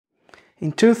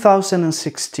In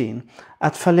 2016,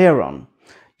 at Phaleron,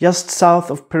 just south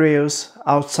of Piraeus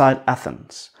outside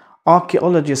Athens,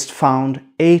 archaeologists found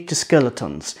 80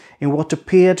 skeletons in what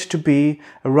appeared to be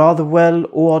a rather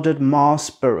well-ordered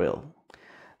mass burial.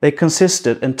 They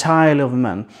consisted entirely of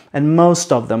men, and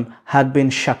most of them had been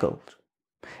shackled.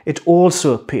 It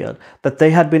also appeared that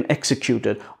they had been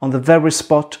executed on the very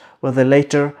spot where they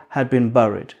later had been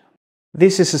buried.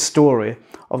 This is a story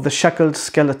of the shackled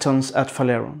skeletons at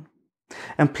Phaleron.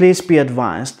 And please be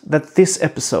advised that this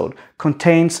episode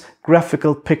contains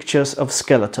graphical pictures of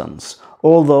skeletons,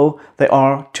 although they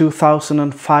are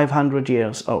 2,500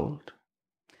 years old.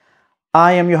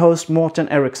 I am your host Morten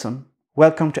Eriksson.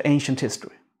 Welcome to Ancient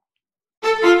History.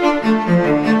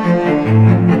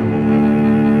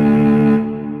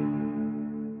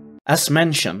 As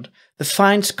mentioned, the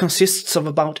find consists of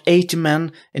about 80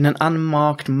 men in an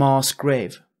unmarked mass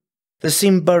grave. They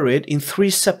seem buried in 3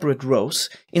 separate rows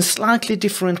in slightly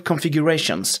different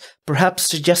configurations, perhaps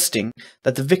suggesting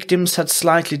that the victims had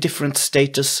slightly different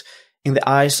status in the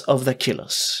eyes of their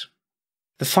killers.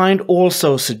 The find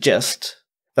also suggests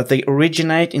that they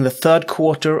originate in the 3rd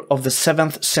quarter of the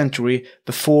 7th century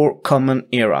before Common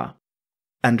Era,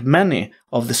 and many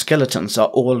of the skeletons are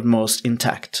almost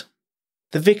intact.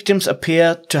 The victims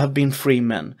appear to have been free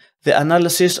men. The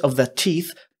analysis of their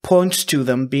teeth points to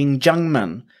them being young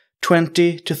men,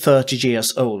 20 to 30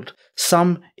 years old,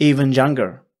 some even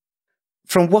younger.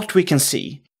 From what we can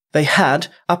see, they had,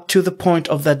 up to the point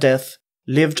of their death,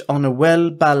 lived on a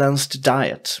well-balanced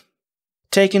diet.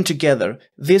 Taken together,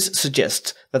 this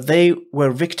suggests that they were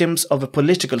victims of a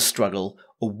political struggle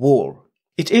or war.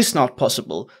 It is not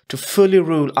possible to fully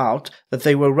rule out that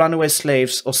they were runaway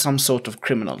slaves or some sort of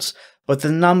criminals, but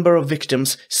the number of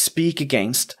victims speak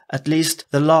against at least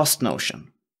the last notion.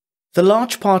 The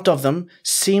large part of them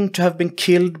seem to have been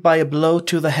killed by a blow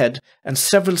to the head, and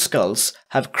several skulls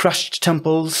have crushed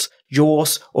temples,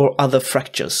 jaws, or other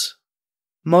fractures.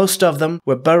 Most of them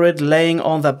were buried laying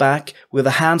on their back with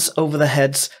the hands over their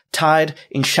heads tied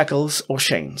in shackles or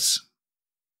chains.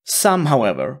 Some,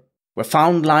 however, were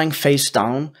found lying face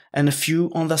down and a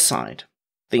few on their side.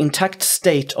 The intact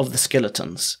state of the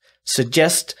skeletons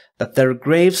suggests that their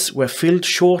graves were filled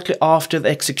shortly after the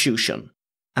execution,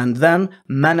 and then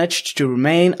managed to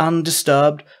remain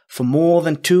undisturbed for more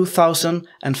than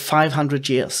 2,500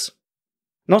 years.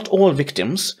 Not all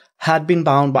victims had been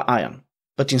bound by iron,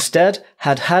 but instead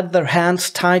had their hands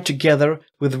tied together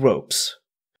with ropes.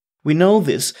 We know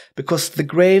this because the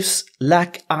graves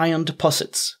lack iron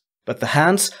deposits, but the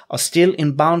hands are still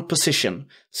in bound position,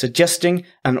 suggesting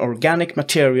an organic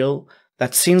material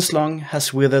that since long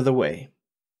has withered away.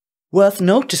 Worth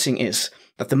noticing is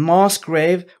that the mass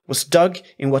grave was dug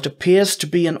in what appears to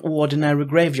be an ordinary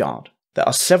graveyard. There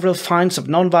are several finds of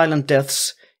non-violent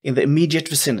deaths in the immediate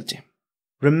vicinity.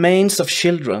 Remains of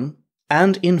children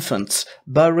and infants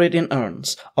buried in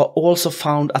urns are also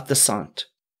found at the site,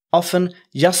 often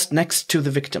just next to the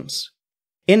victims.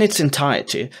 In its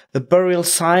entirety, the burial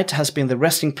site has been the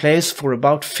resting place for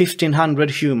about 1,500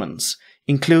 humans,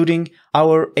 including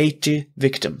our 80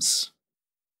 victims.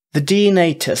 The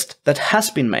DNA test that has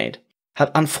been made had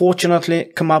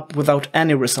unfortunately come up without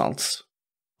any results.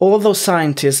 Although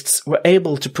scientists were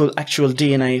able to pull actual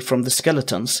DNA from the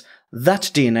skeletons, that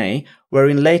DNA were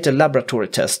in later laboratory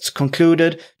tests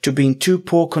concluded to be in too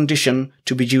poor condition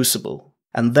to be usable,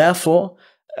 and therefore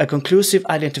a conclusive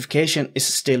identification is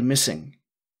still missing.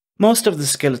 Most of the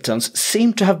skeletons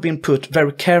seem to have been put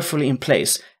very carefully in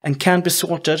place and can be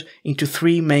sorted into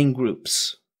 3 main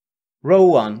groups. Row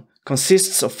 1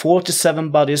 consists of 47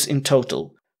 bodies in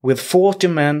total, with 40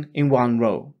 men in one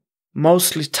row,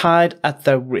 mostly tied at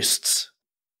their wrists.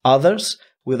 Others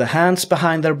with the hands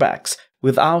behind their backs,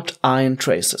 without iron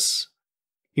traces.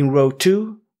 In row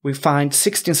 2, we find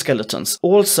 16 skeletons,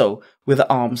 also with the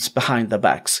arms behind their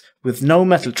backs, with no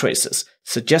metal traces,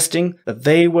 suggesting that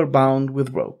they were bound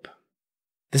with rope.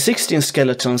 The 16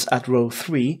 skeletons at row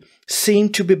 3 seem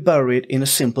to be buried in a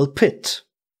simple pit.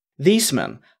 These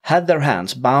men had their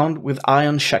hands bound with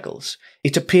iron shackles.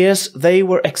 It appears they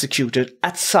were executed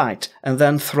at sight and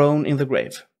then thrown in the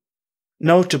grave.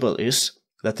 Notable is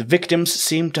that the victims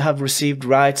seem to have received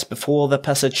rites before their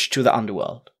passage to the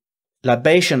underworld.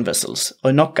 Libation vessels,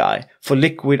 or nokai, for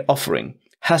liquid offering,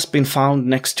 has been found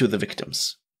next to the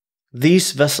victims.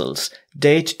 These vessels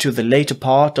date to the later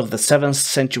part of the 7th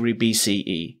century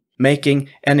BCE, making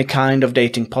any kind of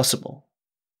dating possible.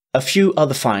 A few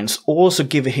other finds also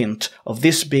give a hint of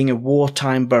this being a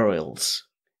wartime burials.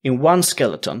 In one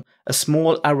skeleton, a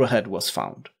small arrowhead was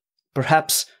found,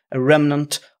 perhaps a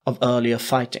remnant of earlier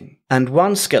fighting, and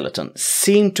one skeleton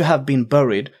seemed to have been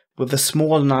buried with a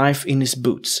small knife in his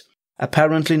boots,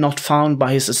 apparently not found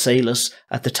by his assailants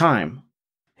at the time.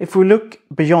 If we look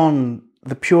beyond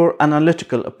the pure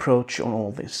analytical approach on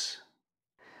all this,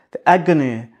 the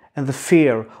agony and the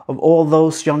fear of all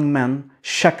those young men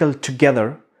shackled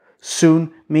together,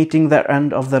 soon meeting their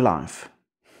end of their life,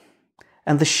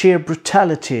 and the sheer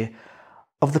brutality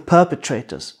of the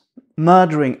perpetrators,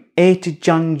 murdering 80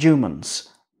 young humans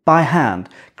by hand,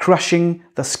 crushing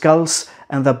their skulls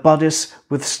and their bodies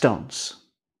with stones.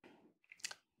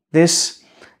 This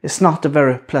is not a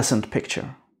very pleasant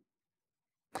picture.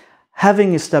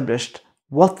 Having established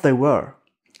what they were,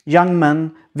 young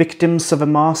men victims of a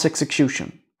mass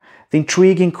execution, the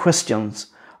intriguing questions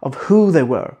of who they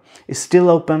were is still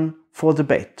open for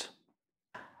debate.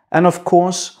 And of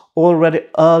course, already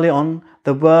early on,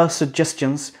 there were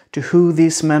suggestions to who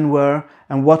these men were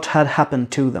and what had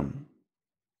happened to them.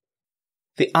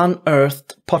 The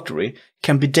unearthed pottery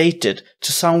can be dated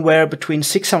to somewhere between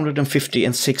 650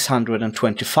 and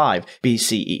 625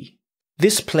 BCE.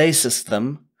 This places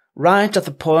them right at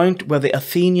the point where the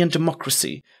Athenian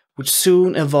democracy would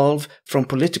soon evolve from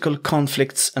political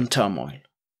conflicts and turmoil.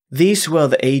 These were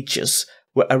the ages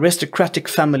where aristocratic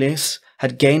families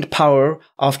had gained power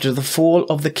after the fall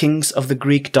of the kings of the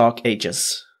Greek Dark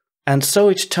Ages. And so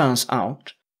it turns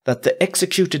out that the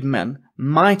executed men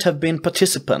might have been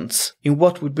participants in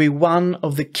what would be one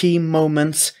of the key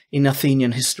moments in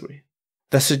Athenian history.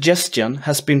 The suggestion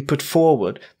has been put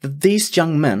forward that these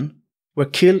young men were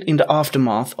killed in the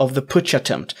aftermath of the putsch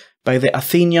attempt by the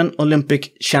Athenian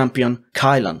Olympic champion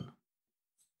Phaleron.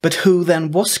 But who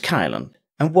then was Phaleron,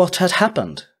 and what had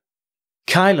happened?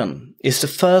 Phaleron is the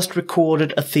first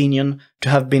recorded Athenian to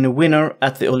have been a winner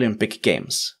at the Olympic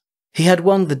Games. He had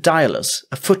won the Dialis,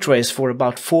 a foot race for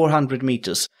about 400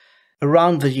 meters,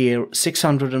 around the year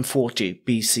 640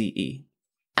 BCE.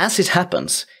 As it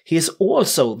happens, he is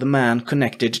also the man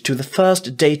connected to the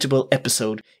first datable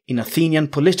episode in Athenian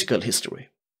political history.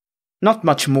 Not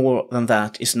much more than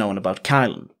that is known about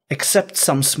Phaleron, except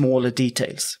some smaller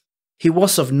details. He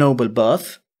was of noble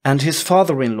birth, and his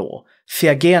father-in-law,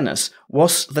 Theagenes,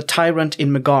 was the tyrant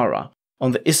in Megara,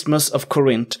 on the Isthmus of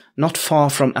Corinth, not far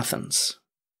from Athens.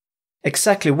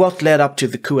 Exactly what led up to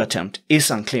the coup attempt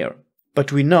is unclear,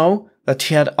 but we know that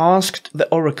he had asked the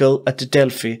oracle at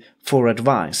Delphi for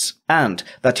advice, and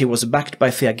that he was backed by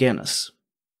Theagenes.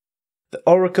 The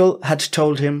oracle had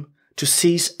told him to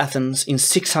seize Athens in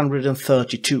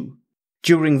 632,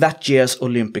 during that year's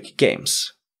Olympic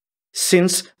Games,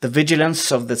 since the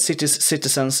vigilance of the city's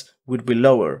citizens would be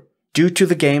lower due to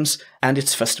the games and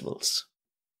its festivals.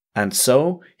 And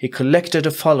so he collected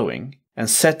a following and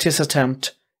set his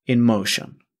attempt in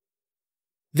motion.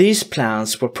 These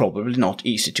plans were probably not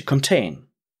easy to contain,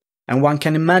 and one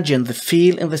can imagine the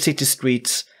feel in the city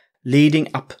streets leading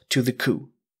up to the coup,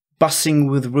 buzzing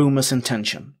with rumors and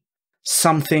tension.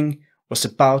 Something was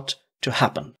about to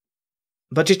happen.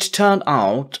 But it turned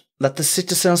out that the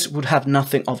citizens would have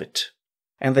nothing of it,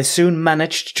 and they soon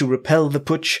managed to repel the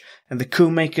putsch, and the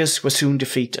coup makers were soon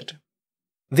defeated.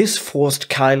 This forced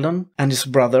Phaleron and his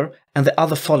brother and the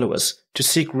other followers to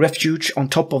seek refuge on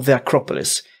top of the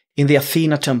Acropolis, in the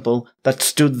Athena temple that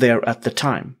stood there at the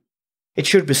time. It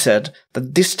should be said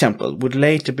that this temple would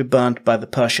later be burnt by the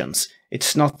Persians.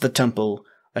 It's not the temple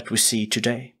that we see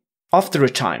today. After a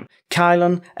time,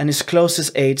 Phaleron and his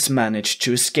closest aides managed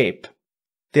to escape.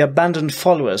 The abandoned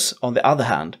followers, on the other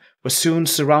hand, were soon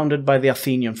surrounded by the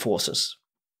Athenian forces.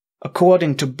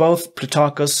 According to both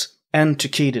Plutarchus and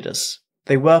Thucydides,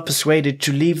 they were persuaded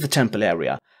to leave the temple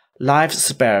area, lives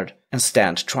spared, and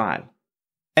stand trial.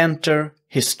 Enter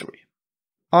history.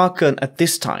 Archon at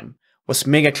this time was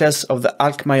Megacles of the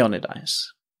Alcmaeonides.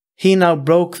 He now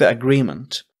broke the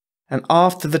agreement, and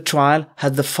after the trial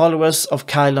had the followers of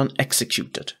Phaleron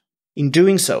executed. In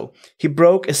doing so, he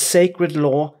broke a sacred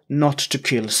law not to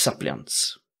kill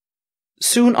suppliants.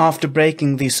 Soon after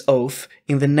breaking this oath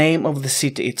in the name of the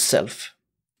city itself,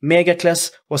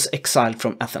 Megacles was exiled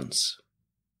from Athens.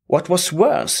 What was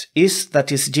worse is that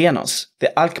his genus,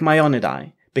 the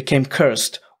Alcmaeonidae, became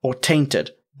cursed or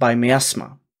tainted by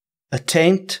miasma, a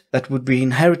taint that would be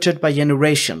inherited by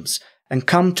generations and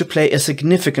come to play a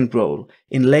significant role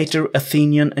in later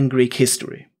Athenian and Greek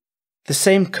history. The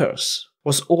same curse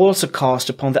was also cast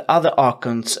upon the other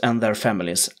archons and their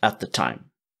families at the time.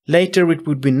 Later it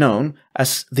would be known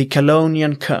as the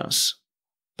Chalonian curse,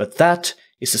 but that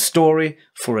is a story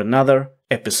for another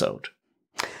episode.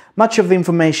 Much of the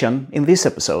information in this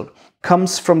episode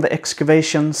comes from the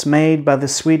excavations made by the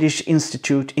Swedish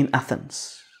Institute in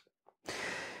Athens.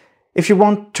 If you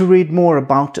want to read more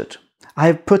about it, I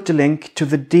have put a link to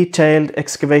the detailed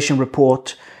excavation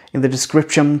report in the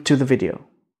description to the video.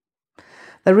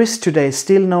 There is today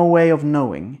still no way of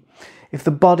knowing if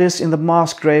the bodies in the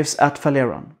mass graves at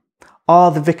Phaleron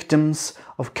are the victims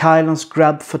of Chilon's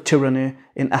grab for tyranny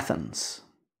in Athens.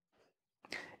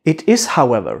 It is,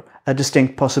 however, a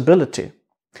distinct possibility.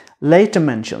 Later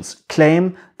mentions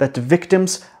claim that the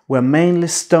victims were mainly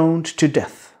stoned to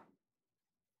death.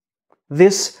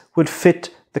 This would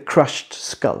fit the crushed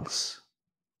skulls.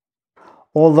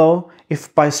 Although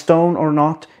if by stone or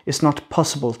not is not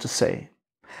possible to say,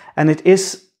 and it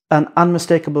is an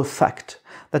unmistakable fact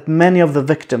that many of the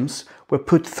victims were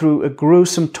put through a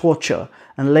gruesome torture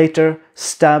and later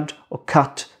stabbed or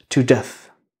cut to death.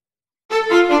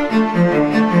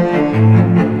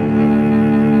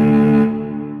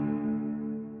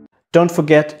 Don't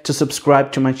forget to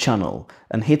subscribe to my channel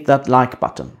and hit that like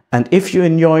button. And if you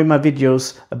enjoy my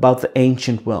videos about the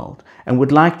ancient world and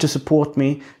would like to support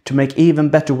me to make even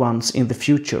better ones in the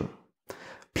future,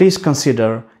 please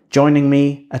consider joining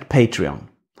me at Patreon.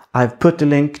 I've put the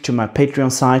link to my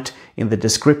Patreon site in the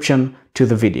description to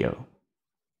the video.